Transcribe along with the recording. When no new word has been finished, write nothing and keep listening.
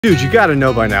Dude, you gotta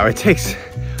know by now, it takes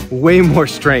way more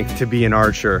strength to be an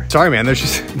archer. Sorry, man,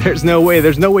 there's no way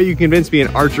you can convince me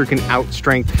an archer can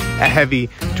outstrength a heavy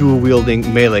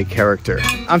dual-wielding melee character.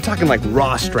 I'm talking like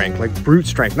raw strength, like brute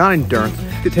strength, not endurance.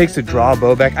 It takes to draw a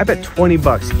bow back. I bet 20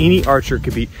 bucks any archer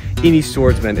could beat any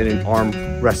swordsman in an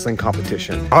arm wrestling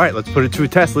competition. All right, let's put it to a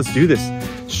test. Let's do this.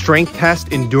 Strength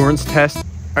test, endurance test.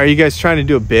 Are you guys trying to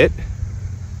do a bit?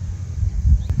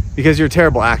 Because you're a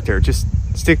terrible actor, just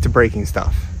stick to breaking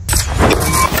stuff.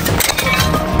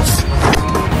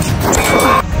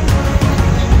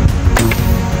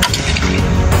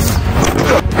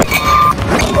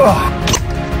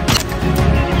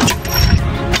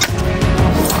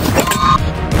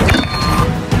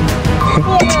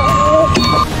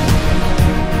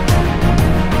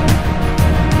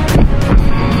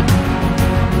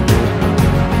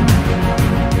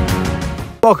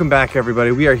 Welcome back,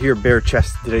 everybody. We are here bare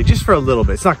chested today just for a little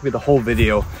bit. It's not gonna be the whole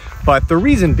video, but the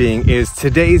reason being is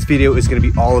today's video is gonna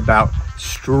be all about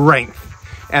strength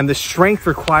and the strength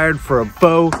required for a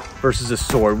bow versus a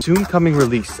sword. Soon coming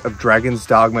release of Dragon's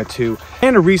Dogma 2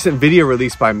 and a recent video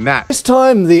released by Matt. This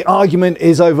time the argument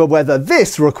is over whether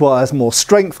this requires more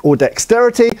strength or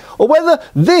dexterity, or whether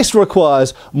this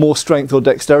requires more strength or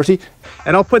dexterity.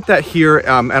 And I'll put that here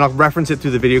and I'll reference it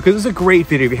through the video because it's a great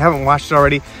video. If you haven't watched it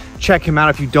already, check him out.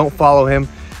 If you don't follow him,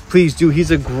 please do.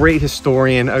 He's a great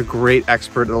historian, a great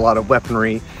expert at a lot of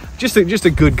weaponry, just a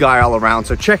good guy all around.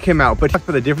 So check him out. But talk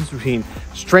about the difference between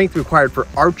strength required for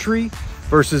archery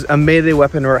versus a melee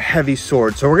weapon or a heavy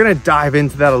sword. So we're gonna dive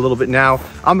into that a little bit now.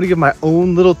 I'm gonna give my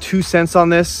own little 2 cents on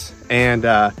this and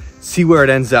see where it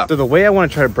ends up. So the way I wanna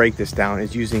try to break this down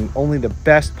is using only the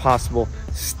best possible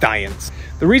science.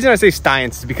 The reason I say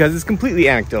science is because it's completely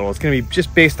anecdotal. It's gonna be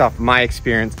just based off my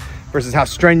experience versus how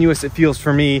strenuous it feels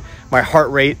for me, my heart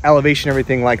rate, elevation,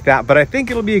 everything like that. But I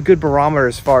think it'll be a good barometer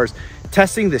as far as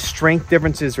testing the strength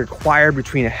differences required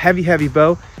between a heavy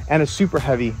bow and a super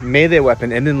heavy melee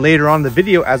weapon. And then later on in the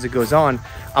video, as it goes on,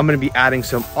 I'm gonna be adding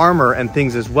some armor and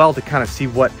things as well to kind of see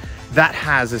what that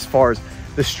has as far as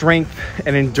the strength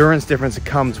and endurance difference that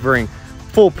comes wearing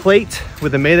full plate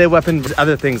with a melee weapon,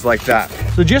 other things like that.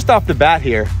 So just off the bat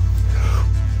here,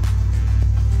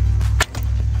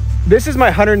 this is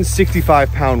my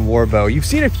 165-pound war bow. You've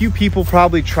seen a few people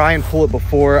probably try and pull it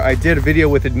before. I did a video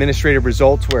with Administrative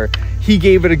Results where he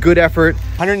gave it a good effort.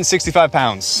 165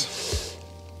 pounds.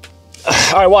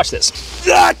 All right, watch this.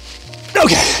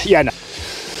 Okay, yeah, no.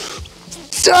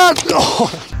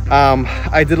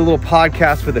 I did a little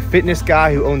podcast with a fitness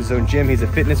guy who owns his own gym. He's a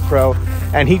fitness pro,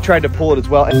 and he tried to pull it as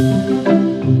well.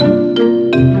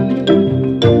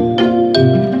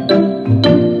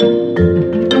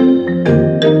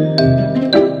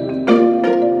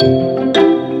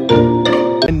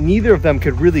 Neither of them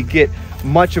could really get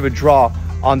much of a draw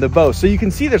on the bow. So you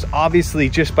can see there's obviously,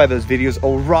 just by those videos,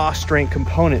 a raw strength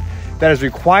component that is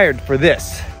required for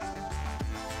this.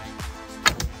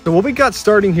 So what we got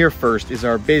starting here first is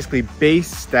our basically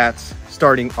base stats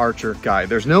starting archer guide.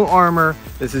 There's no armor.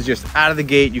 This is just out of the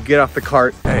gate. You get off the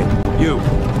cart. Hey, you're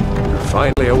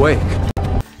finally awake.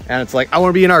 And it's like, I want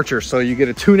to be an archer. So you get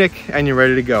a tunic and you're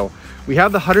ready to go. We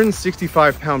have the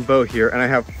 165-pound bow here, and I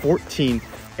have 14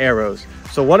 arrows.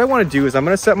 So what I want to do is I'm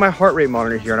going to set my heart rate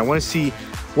monitor here, and I want to see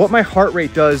what my heart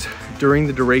rate does during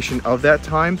the duration of that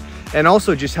time, and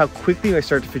also just how quickly I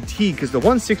start to fatigue, because the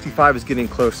 165 is getting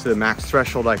close to the max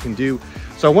threshold I can do.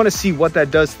 So I want to see what that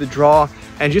does to the draw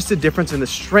and just the difference in the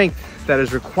strength that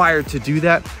is required to do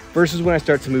that versus when I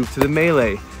start to move to the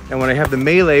melee. And when I have the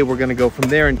melee, we're going to go from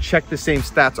there and check the same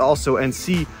stats also and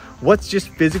see what's just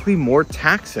physically more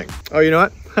taxing. Oh, you know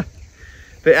what?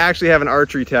 They actually have an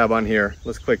archery tab on here.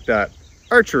 Let's click that.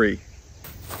 Archery.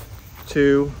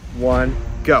 2, 1,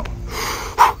 go.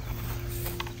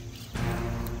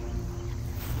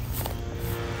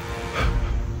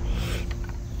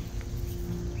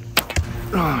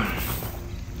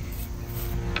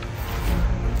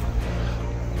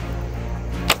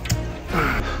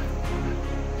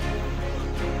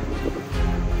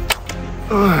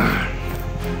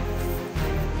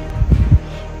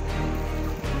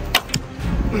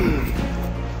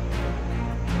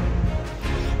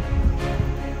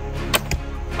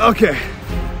 Okay,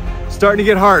 starting to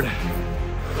get hard.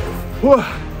 Whoa.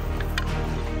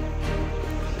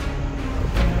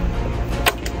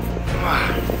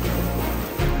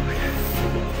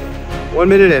 1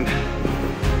 minute in.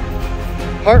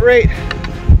 Heart rate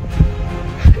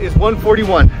is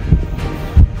 141.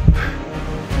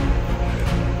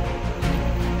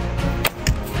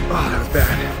 Oh, that was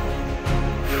bad.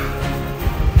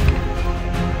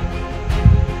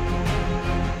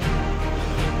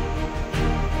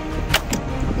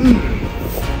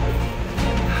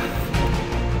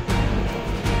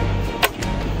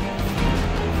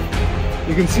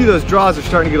 can see those draws are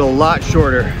starting to get a lot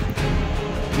shorter.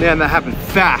 Man, that happened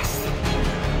fast.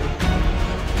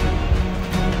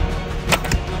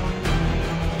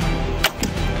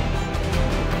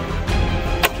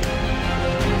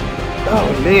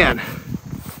 Oh man.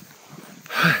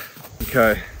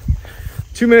 Okay.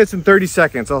 2 minutes and 30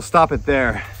 seconds. I'll stop it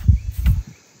there.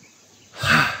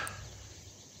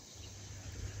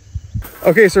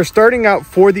 Okay, so starting out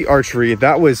for the archery,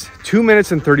 that was 2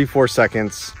 minutes and 34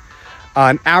 seconds,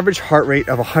 an average heart rate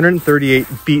of 138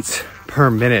 beats per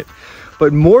minute.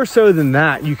 But more so than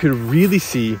that, you could really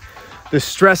see the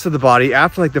stress of the body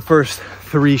after like the first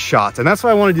 3 shots. And that's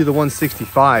why I want to do the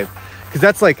 165, because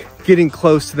that's like getting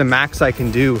close to the max I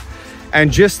can do.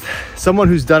 And just someone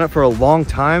who's done it for a long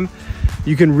time,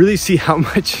 you can really see how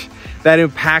much that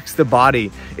impacts the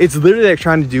body. It's literally like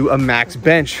trying to do a max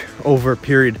bench over a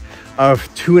period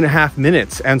of 2.5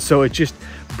 minutes. And so it just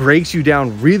breaks you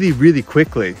down really, really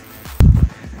quickly.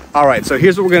 All right, so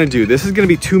here's what we're gonna do. This is gonna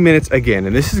be 2 minutes again,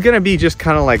 and this is gonna be just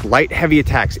kind of like light, heavy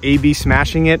attacks, A-B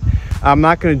smashing it. I'm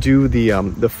not gonna do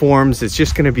the forms. It's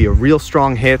just gonna be a real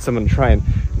strong hits. I'm gonna try and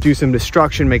do some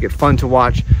destruction, make it fun to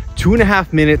watch.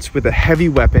 2.5 minutes with a heavy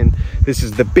weapon. This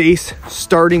is the base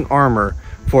starting armor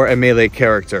for a melee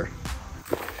character.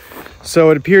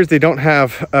 So it appears they don't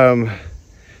have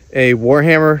a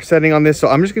Warhammer setting on this, so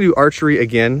I'm just gonna do archery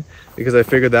again because I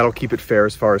figured that'll keep it fair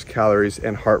as far as calories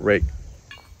and heart rate.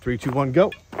 3, 2, 1,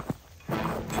 go.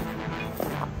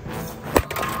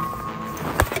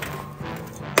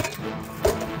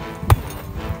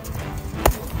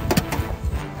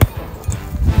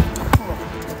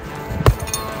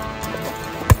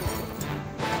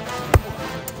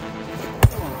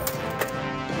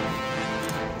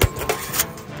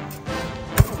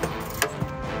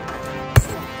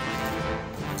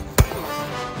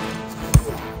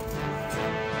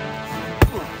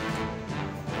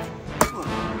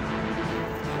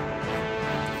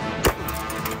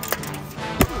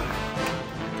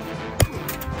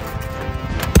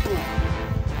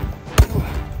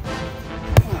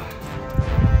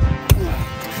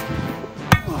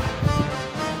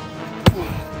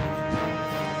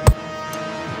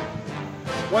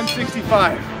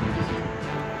 $165.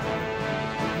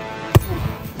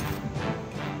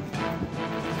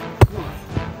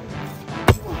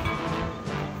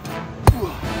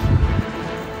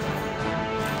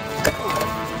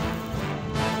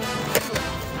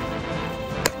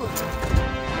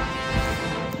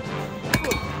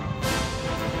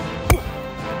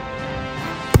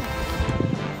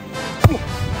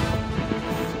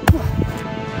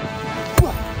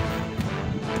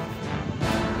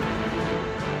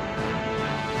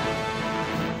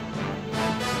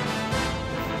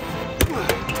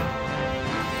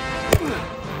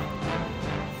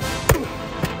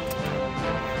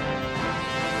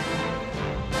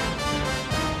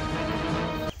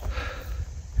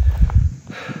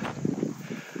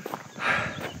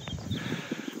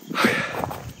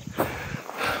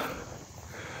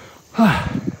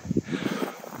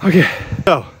 Okay,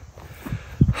 so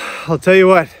I'll tell you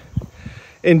what,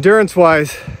 endurance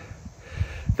wise,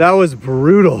 that was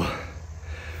brutal.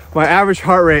 My average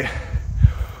heart rate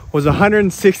was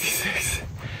 166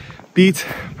 beats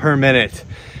per minute.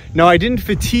 Now, I didn't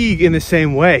fatigue in the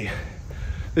same way.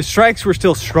 The strikes were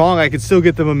still strong. I could still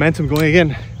get the momentum going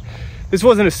again. This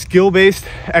wasn't a skill-based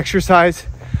exercise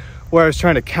where I was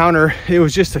trying to counter. It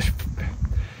was just a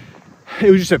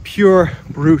pure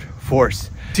brute force.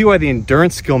 See why the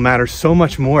endurance skill matters so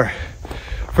much more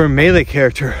for a melee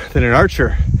character than an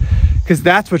archer, because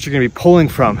that's what you're going to be pulling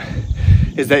from,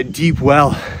 is that deep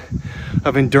well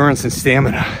of endurance and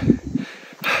stamina.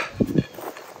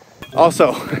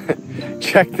 Also,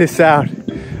 check this out.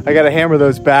 I got to hammer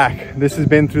those back. This has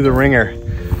been through the ringer,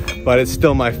 but it's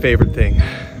still my favorite thing.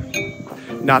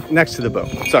 Not next to the bow.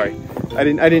 Sorry, I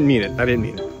didn't mean it. I didn't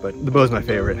mean it, but the bow's my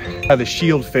favorite. The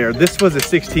shield fair. This was a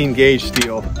 16 gauge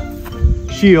steel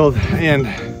shield, and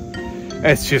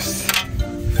it's just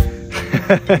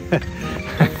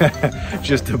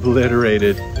just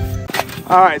obliterated.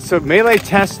 All right, so melee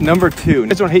test number 2.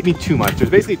 Guys, don't hate me too much. There's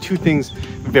basically 2 things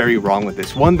very wrong with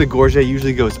this. One, the gorget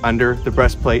usually goes under the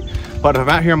breastplate, but if I'm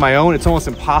out here on my own, it's almost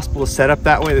impossible to set up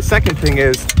that way. The second thing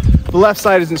is the left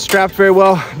side isn't strapped very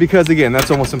well, because again,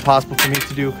 that's almost impossible for me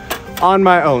to do on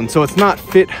my own. So it's not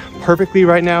fit perfectly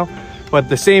right now, but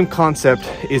the same concept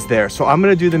is there. So I'm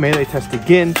gonna do the melee test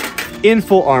again in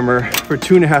full armor for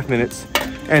 2.5 minutes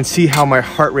and see how my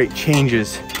heart rate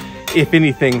changes, if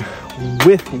anything,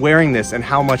 with wearing this, and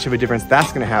how much of a difference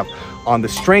that's gonna have on the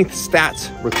strength stats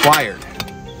required.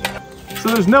 So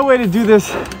there's no way to do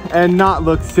this and not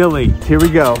look silly. Here we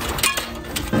go.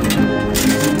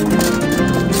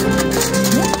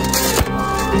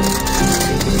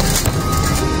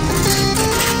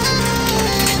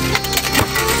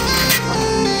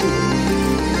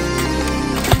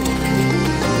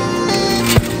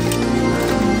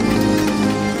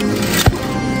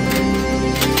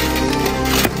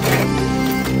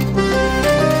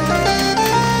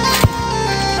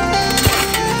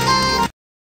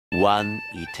 One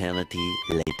eternity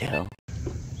later.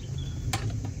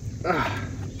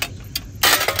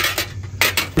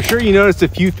 For sure you noticed a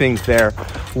few things there.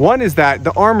 One is that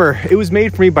the armor, it was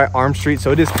made for me by Armstreet,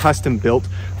 so it is custom built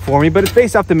for me, but it's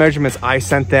based off the measurements I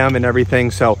sent them and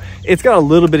everything, so it's got a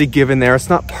little bit of give in there. It's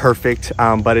not perfect,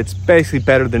 but it's basically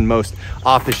better than most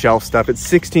off-the-shelf stuff. It's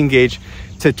 16 gauge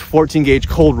to 14 gauge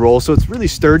cold roll, so it's really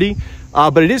sturdy,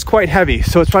 but it is quite heavy,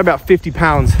 so it's probably about 50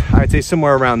 pounds, I'd say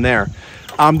somewhere around there.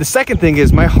 The second thing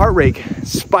is my heart rate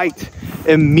spiked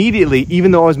immediately,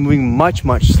 even though I was moving much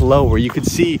slower. You could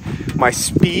see my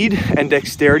speed and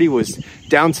dexterity was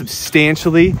down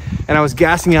substantially, and I was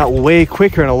gassing out way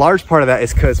quicker. And a large part of that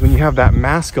is because when you have that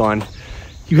mask on,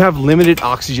 you have limited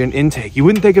oxygen intake. You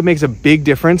wouldn't think it makes a big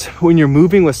difference when you're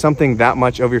moving with something that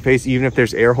much over your face. Even if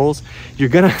there's air holes, you're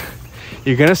gonna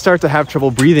start to have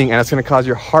trouble breathing, and it's gonna cause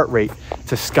your heart rate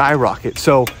to skyrocket.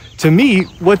 So to me,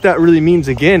 what that really means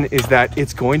again is that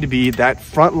it's going to be that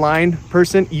frontline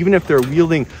person, even if they're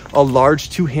wielding a large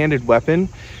two-handed weapon,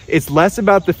 it's less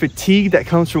about the fatigue that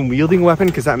comes from wielding a weapon,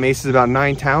 because that mace is about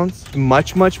 9 pounds,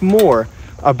 much more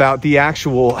about the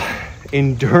actual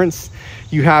endurance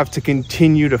you have to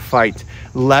continue to fight,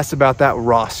 less about that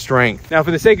raw strength. Now, for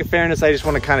the sake of fairness, I just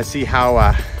want to kind of see how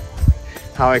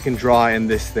I can draw in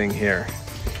this thing here.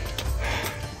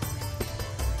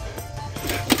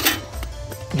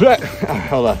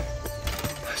 Hold on,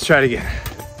 let's try it again.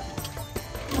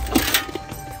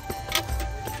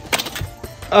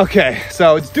 Okay,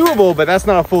 so it's doable, but that's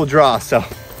not a full draw, so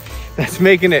that's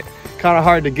making it kind of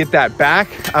hard to get that back.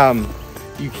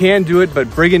 You can do it, but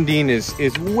Brigandine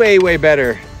is way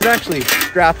better. It's actually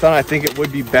strapped on. I think it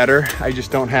would be better. I just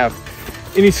don't have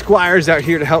any squires out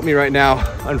here to help me right now,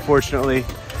 unfortunately.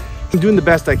 I'm doing the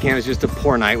best I can. It's just a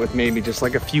poor night with maybe just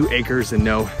like a few acres and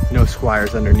no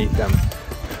squires underneath them.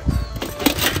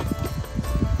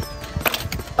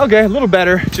 Okay, a little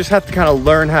better. Just have to kind of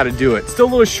learn how to do it. Still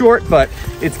a little short, but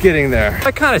it's getting there.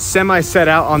 I kind of semi-set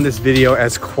out on this video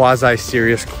as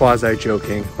quasi-serious,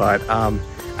 quasi-joking, but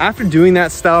after doing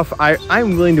that stuff,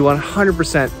 I'm willing to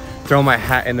 100% throw my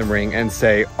hat in the ring and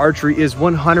say archery is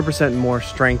 100% more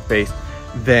strength-based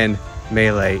than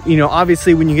melee. You know,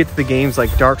 obviously when you get to the games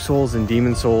like Dark Souls and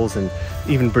Demon Souls and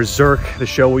even Berserk, the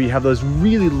show where you have those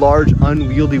really large,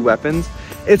 unwieldy weapons,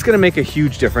 it's gonna make a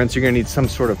huge difference. You're gonna need some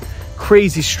sort of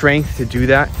crazy strength to do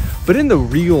that. But in the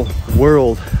real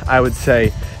world, I would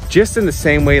say, just in the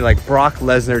same way like Brock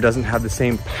Lesnar doesn't have the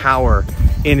same power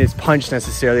in his punch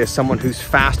necessarily as someone who's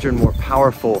faster and more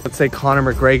powerful. Let's say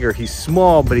Conor McGregor, he's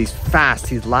small, but he's fast,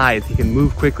 he's lithe, he can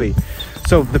move quickly.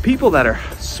 So the people that are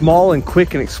small and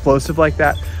quick and explosive like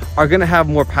that are gonna have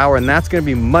more power, and that's gonna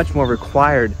be much more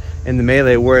required in the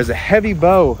melee, whereas a heavy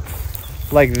bow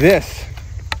like this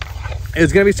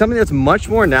is going to be something that's much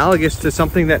more analogous to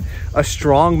something that a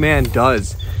strong man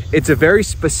does. It's a very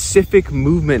specific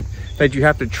movement that you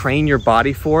have to train your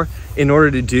body for in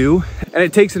order to do, and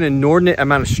it takes an inordinate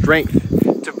amount of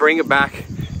strength to bring it back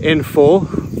in full.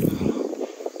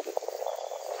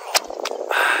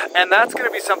 And that's going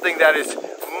to be something that is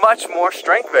much more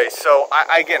strength based. So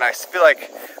I feel like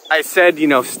I said, you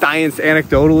know, science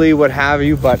anecdotally, what have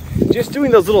you, but just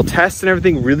doing those little tests and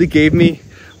everything really gave me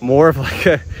more of like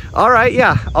a, all right,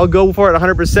 yeah, I'll go for it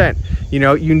 100%. You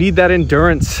know, you need that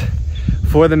endurance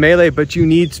for the melee, but you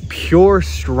need pure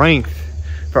strength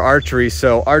for archery.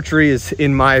 So archery is,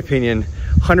 in my opinion,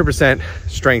 100%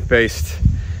 strength-based,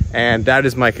 and that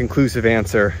is my conclusive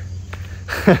answer.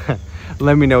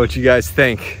 Let me know what you guys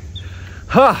think.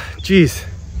 Geez,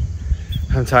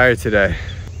 I'm tired today.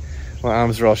 My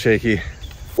arms are all shaky.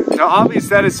 Now, obviously,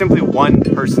 that is simply one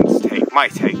person's take, my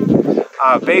take.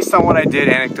 Based on what I did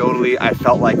anecdotally, I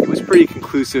felt like it was pretty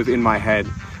conclusive in my head.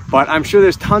 But I'm sure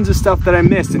there's tons of stuff that I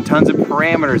missed and tons of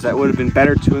parameters that would have been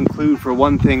better to include for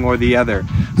one thing or the other.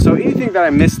 So anything that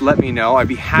I missed, let me know. I'd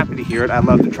be happy to hear it. I'd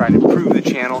love to try and improve the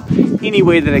channel any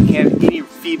way that I can. Any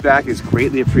feedback is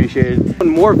greatly appreciated. For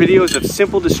more videos of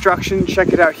simple destruction, check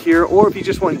it out here. Or if you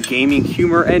just want gaming,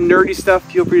 humor, and nerdy stuff,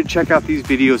 feel free to check out these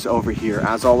videos over here.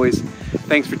 As always,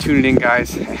 thanks for tuning in,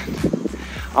 guys.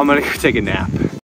 I'm gonna go take a nap.